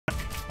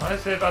What did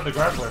I say about the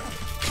grappler?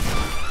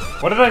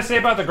 What did I say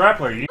about the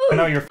grappler? You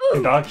know you're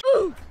f***ing dog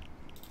shit.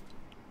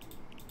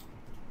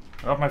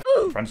 I got my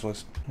f***ing friends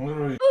list.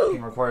 Literally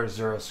f***ing requires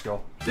 0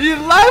 skill. He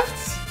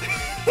left!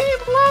 He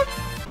left!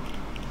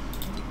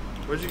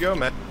 Where'd you go,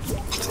 man?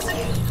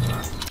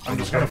 I'm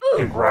just gonna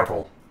f***ing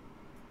grapple.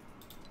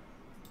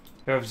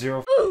 You have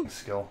 0 f***ing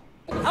skill.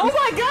 Oh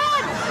my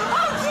god!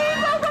 Oh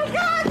jeez! Oh my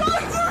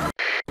god!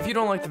 If you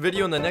don't like the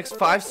video in the next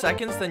 5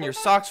 seconds, then your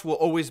socks will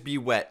always be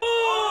wet.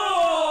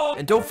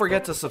 And don't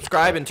forget to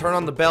subscribe and turn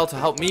on the bell to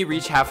help me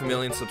reach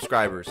 500,000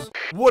 subscribers.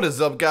 What is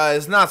up,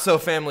 guys? Not so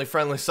family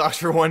friendly Socks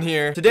for One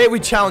here. Today we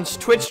challenge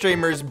Twitch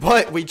streamers,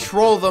 but we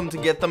troll them to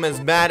get them as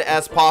mad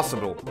as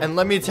possible. And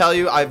let me tell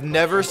you, I've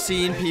never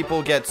seen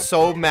people get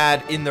so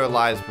mad in their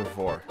lives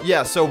before.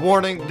 Yeah, so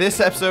warning, this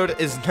episode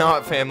is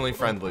not family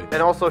friendly.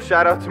 And also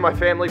shout out to my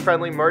family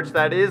friendly merch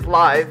that is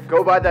live.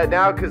 Go buy that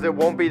now because it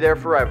won't be there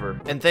forever.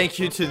 And thank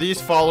you to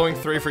these following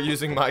 3 for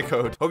using my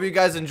code. Hope you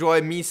guys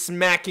enjoy me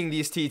smacking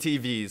these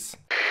TTVs.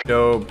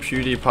 Yo,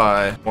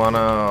 PewDiePie,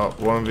 wanna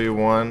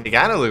 1v1? He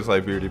kinda looks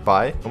like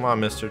PewDiePie. Come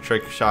on, Mr.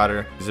 Trick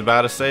Shotter. He's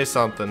about to say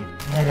something.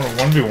 I want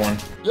a 1v1.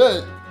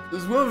 Yeah,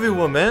 this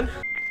 1v1, man.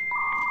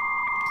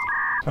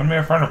 Send me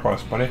a friend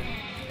request, buddy.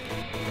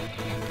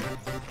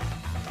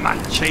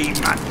 Munchy,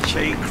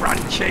 munchy,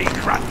 crunchy,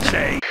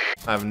 crunchy.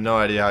 I have no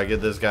idea how good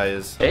this guy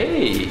is.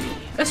 Hey,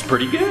 that's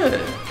pretty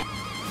good.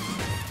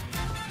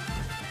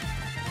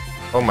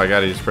 Oh my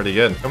god, he's pretty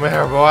good. Come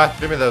here, boy.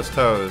 Give me those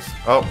toes.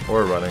 Oh,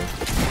 we're running.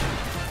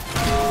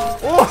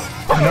 Oh!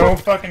 No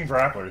fucking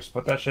grapplers.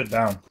 Put that shit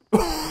down.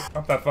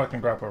 Drop that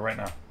fucking grappler right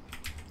now.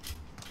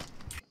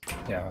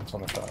 Yeah, that's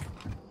what I thought.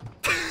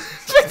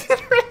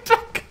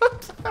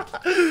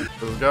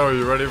 Let's go. Are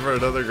you ready for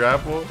another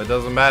grapple? It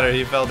doesn't matter.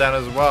 He fell down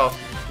as well.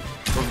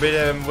 We're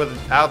beating him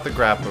without the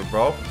grappler,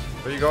 bro.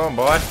 Where you going,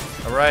 boy?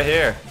 I'm right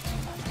here.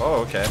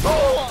 Oh, okay.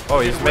 Oh,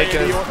 he's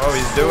making it. Oh,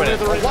 he's doing it.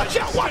 Watch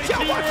out, watch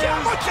out, watch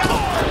out, watch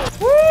out.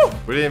 Woo!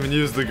 We didn't even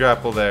use the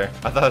grapple there.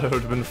 I thought it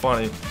would have been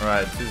funny. All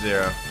right,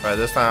 2-0. All right,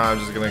 this time I'm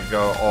just going to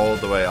go all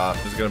the way up.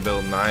 I'm just going to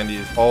build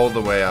 90s all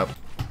the way up.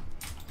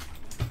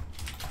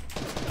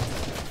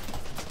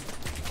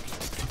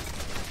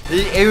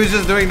 He was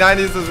just doing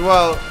 90s as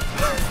well.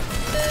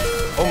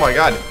 Oh my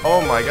god.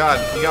 Oh my god.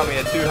 He got me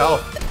at 2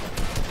 health.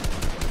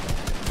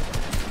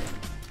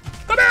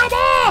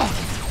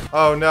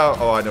 Oh no.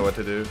 Oh, I know what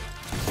to do.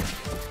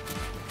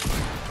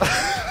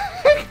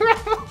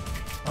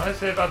 What did I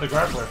say about the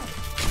grappler?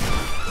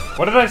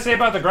 What did I say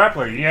about the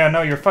grappler? Yeah,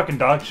 no, you're fucking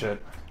dog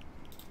shit.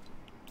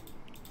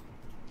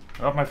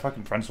 I got my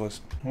fucking friends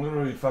list.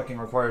 Literally fucking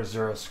requires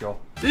 0 skill.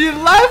 He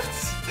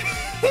left!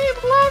 He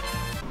left!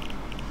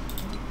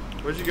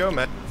 Where'd you go,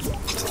 man?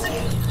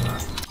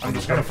 I'm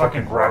just gonna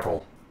fucking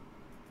grapple.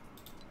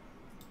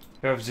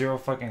 You have 0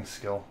 fucking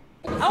skill.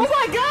 Oh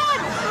my god!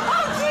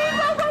 Oh jeez!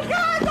 Oh my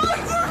god!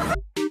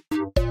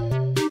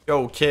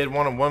 Yo, kid,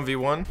 want a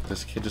 1v1?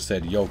 This kid just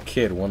said, yo,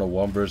 kid, want a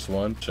 1 vs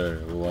 1? Sure,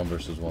 1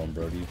 vs 1,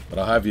 Brody. But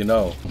I'll have you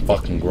know, I'm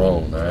fucking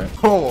grown, alright?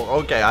 Oh,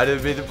 okay, I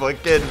didn't mean to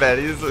put kid, man.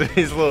 He's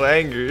a little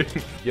angry.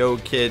 Yo,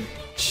 kid,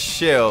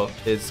 chill.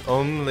 It's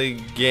only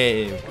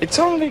game. It's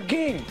only a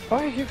game.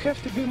 Why you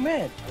have to be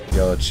mad?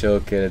 Yo, chill,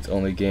 kid, it's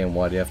only game.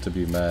 Why do you have to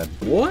be mad?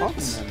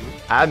 What?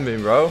 Add me,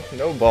 bro.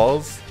 No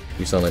balls.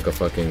 You sound like a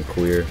fucking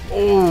queer.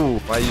 Oh,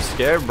 why you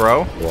scared,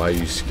 bro? Why are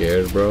you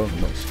scared, bro?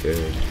 I'm not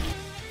scared.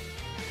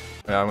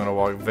 Yeah, I'm gonna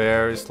walk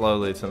very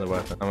slowly to the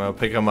weapon. I'm gonna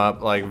pick him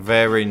up like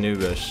very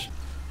noobish.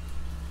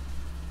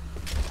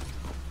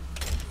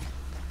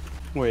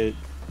 Wait,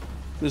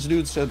 this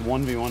dude said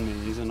 1v1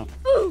 me. He's in a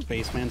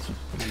basement.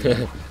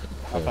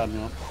 I've had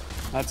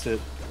enough. That's it.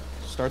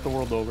 Start the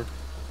world over.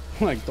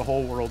 Like the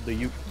whole world, the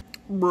you.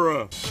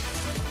 Bruh.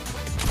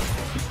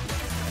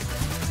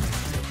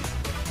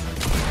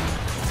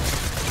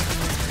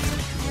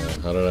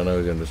 How did I know he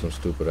was gonna do some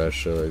stupid ass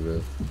shit like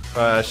this?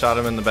 I shot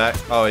him in the back.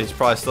 Oh, he's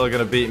probably still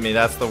gonna beat me.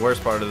 That's the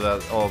worst part of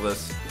that. All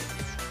this.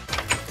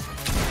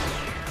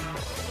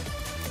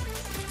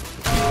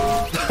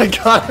 I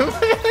got him.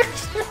 I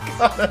actually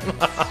got him.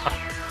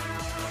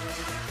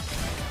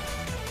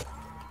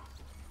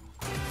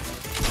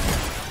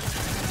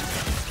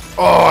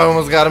 Oh, I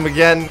almost got him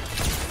again.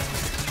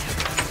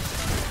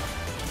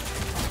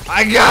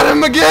 I got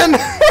him again.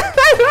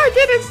 I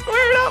didn't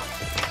square it up.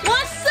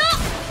 What's up?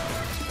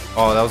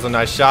 Oh, that was a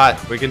nice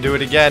shot. We can do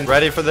it again.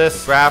 Ready for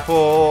this?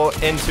 Grapple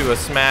into a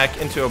smack,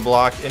 into a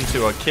block,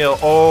 into a kill.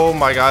 Oh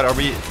my god,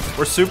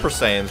 we're Super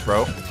Saiyans,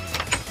 bro.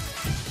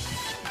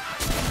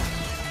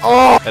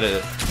 Oh! Edit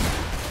it.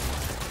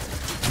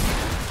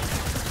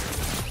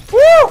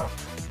 Woo!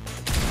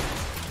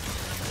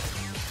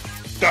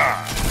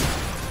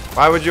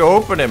 Why would you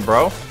open him,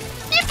 bro?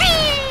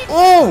 Yippee!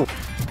 Oh!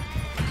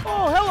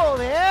 Oh, hello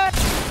there.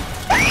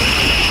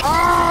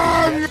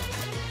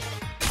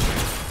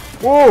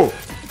 Whoa!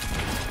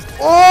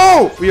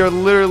 Oh! We are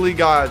literally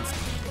gods.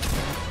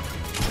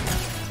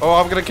 Oh,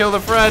 I'm gonna kill the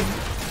friend.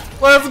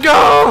 Let's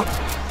go!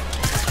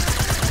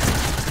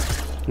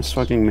 This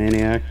fucking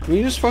maniac. Can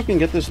you just fucking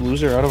get this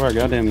loser out of our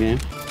goddamn game?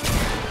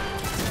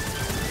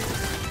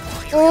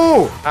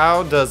 Ooh!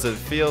 How does it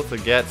feel to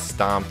get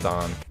stomped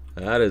on?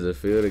 How does it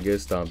feel to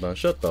get stomped on?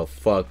 Shut the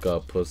fuck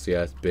up, pussy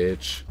ass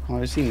bitch. Oh,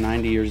 is he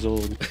 90 years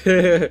old?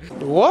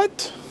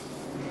 What?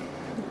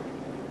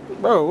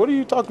 Bro, what are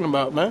you talking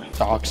about, man?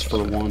 Talks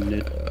for one,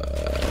 dude.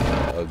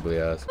 Ugly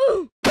ass.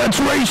 That's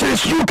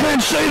racist. You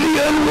can't say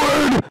the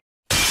N-word.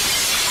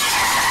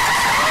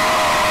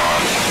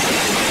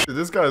 Dude,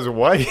 this guy's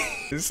white.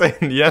 He's saying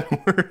the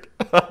N-word.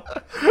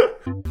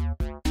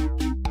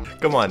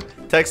 Come on,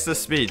 text to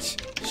speech.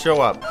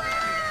 Show up.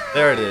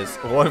 There it is.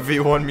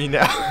 1v1 me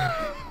now.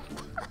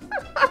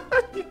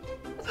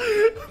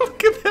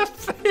 Look at that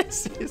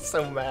face. He's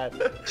so mad.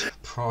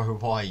 Bro,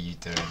 why are you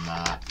doing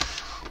that?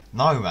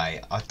 No,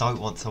 mate, I don't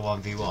want to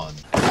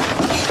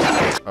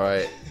 1v1.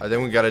 Alright, I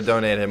think we gotta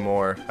donate him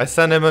more. I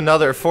sent him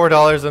another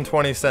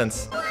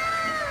 $4.20.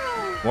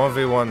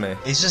 1v1 me.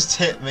 He's just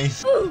hit me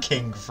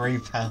fucking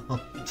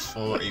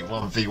 £3.40.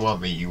 1v1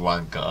 me, you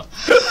wanker.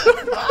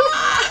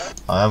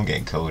 I am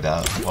getting called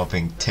out. I'm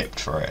being tipped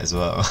for it as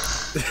well.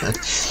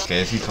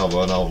 Okay, if you come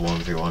on, I'll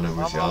 1v1 him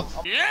with you.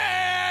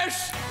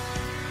 Yes!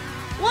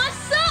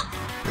 What's up?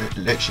 It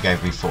literally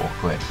gave me £4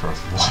 for a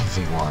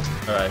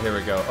 1v1. Alright, here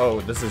we go.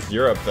 Oh, this is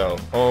Europe though.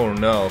 Oh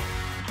no.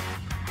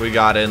 We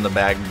got it in the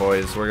bag,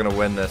 boys. We're gonna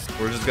win this.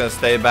 We're just gonna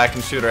stay back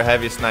and shoot our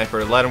heavy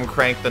sniper. Let him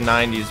crank the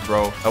 90s,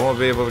 bro. I won't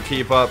be able to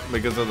keep up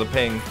because of the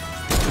ping.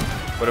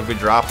 What if we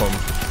drop him?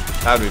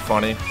 That'd be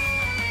funny.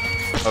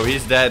 Oh,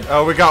 he's dead.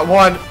 Oh, we got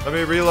one. Let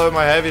me reload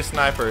my heavy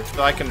sniper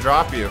so I can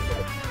drop you.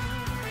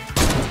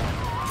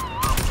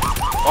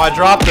 Oh, I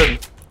dropped him.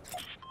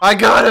 I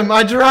got him.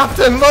 I dropped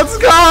him. Let's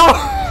go.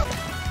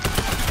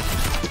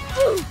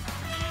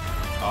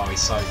 Oh,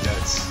 he's so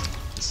good.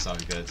 He's so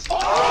good.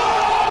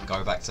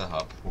 Go back to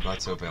hub. We'll go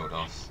to a build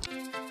off.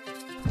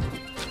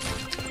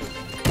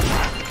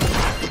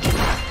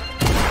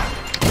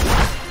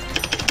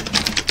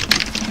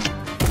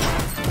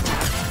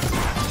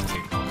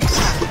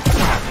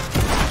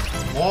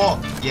 What?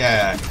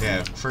 Yeah,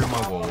 through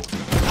my wall.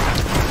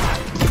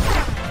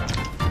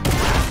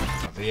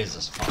 He is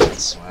just fucking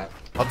sweat.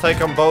 I'll take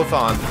them both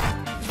on.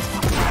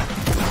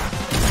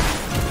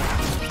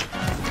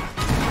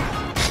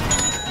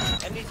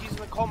 And he's using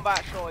a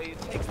combat shot, it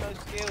takes no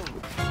skill.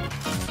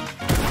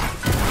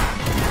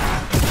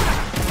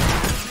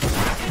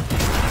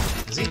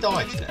 Has he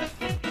died there?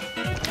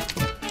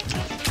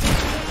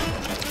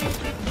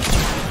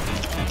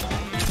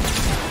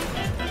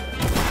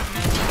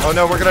 Oh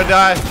no, we're gonna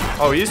die.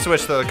 Oh, you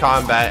switched to the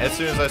combat as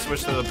soon as I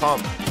switched to the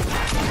pump.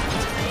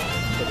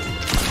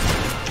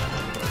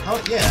 Oh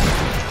yeah.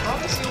 How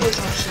does he always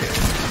have shit?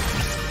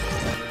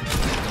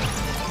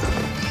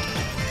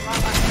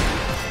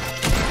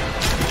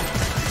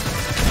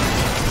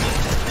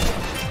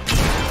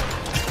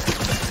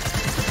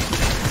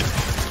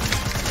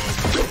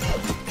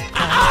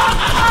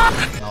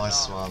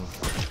 Nice one.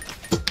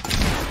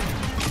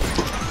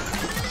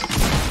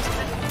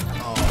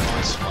 Oh,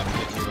 nice one.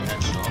 Hit you a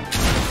headshot.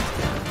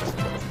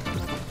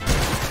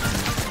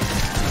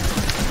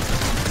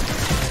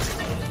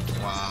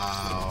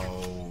 Wow.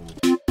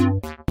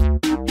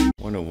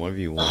 Want a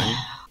 1v1?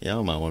 Yeah, I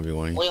don't mind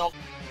 1v1.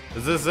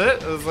 Is this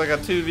it? It was like a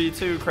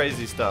 2v2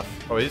 crazy stuff.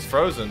 Oh, he's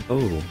frozen.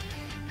 Oh.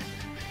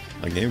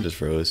 My game just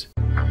froze.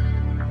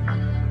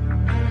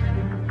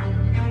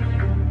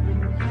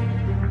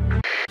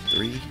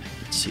 3,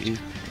 2,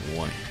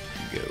 1,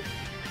 go.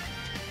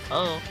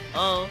 Oh.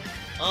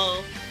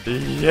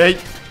 Yay!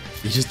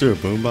 You just threw a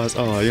boombox?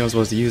 Oh, you're not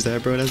supposed to use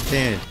that, bro? That's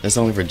banned. That's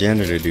only for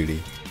janitor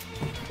duty.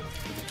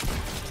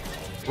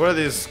 What are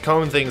these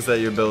cone things that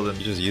you're building?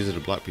 You just use it to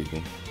block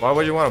people. Why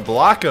would you want to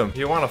block them?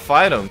 You want to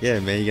fight them. Yeah,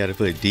 man, you gotta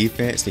put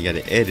defense, you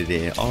gotta edit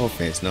it, and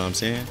offense, know what I'm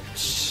saying?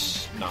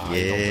 Nah,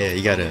 Yeah,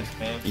 you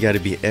gotta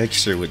be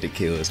extra with the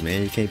kills,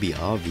 man. You can't be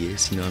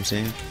obvious, you know what I'm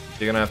saying?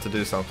 You're gonna have to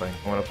do something.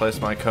 I'm gonna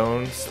place my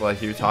cones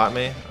like you taught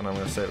me, and I'm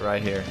gonna sit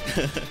right here.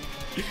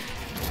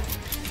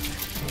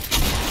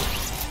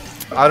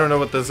 I don't know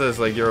what this is.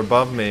 Like, you're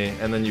above me,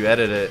 and then you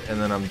edit it, and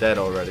then I'm dead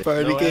already.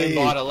 No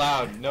aimbot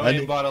allowed. No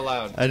aimbot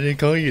allowed. I didn't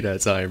call you that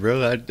time,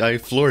 bro. I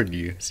floored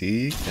you.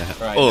 See?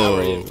 Right,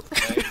 oh.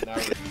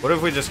 What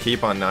if we just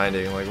keep on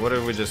 90? Like, what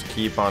if we just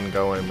keep on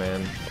going,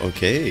 man?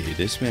 Okay,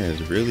 this man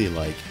is really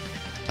like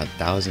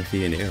 1,000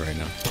 feet in the air right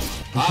now.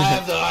 I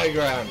have the high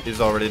ground.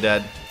 He's already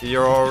dead.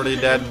 You're already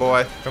dead,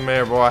 boy. Come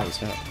here, boy.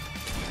 What's up?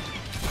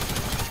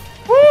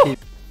 Woo!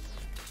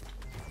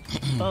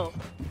 Oh.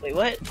 Wait,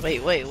 what?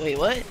 Wait,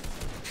 what?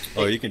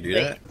 Oh, you can do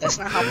that? That's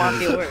not how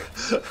Mafia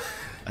works.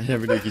 I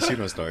never knew you could shoot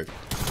on start.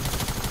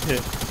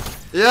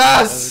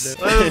 Yes!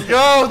 Let's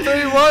go! 3-1,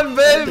 I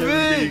never knew you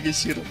baby! could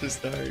shoot on the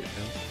start.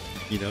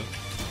 You know?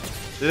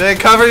 Did they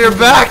cover your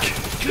back?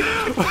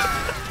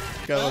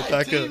 Got my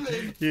back up.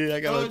 Yeah, I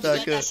got my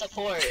back up.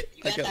 Support.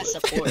 You got that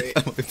support.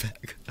 I'm my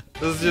back up.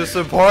 This is your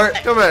support.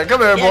 Come here,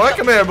 boy.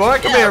 Come here, boy.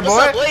 Come here,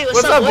 boy.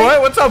 What's up,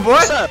 boy? What's up, boy?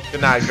 What's up?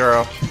 Good night,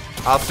 girl.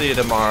 I'll see you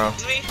tomorrow.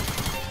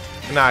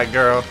 Good night,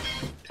 girl.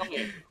 Come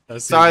here.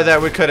 Sorry that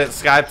we couldn't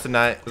Skype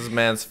tonight. This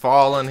man's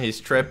falling.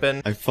 He's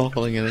tripping. I'm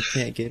falling and I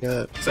can't get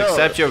up. Just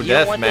accept your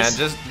death, want man.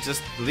 this?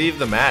 Just leave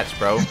the match,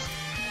 bro.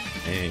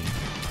 Dang.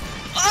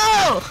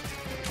 Oh!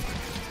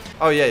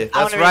 Oh yeah,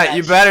 that's right.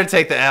 You better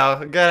take the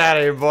L. Get out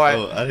of here, boy.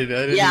 Oh, I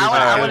didn't Yeah,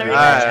 I want to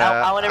rematch.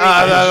 I want to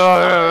rematch.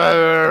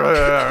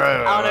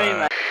 I want to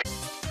rematch.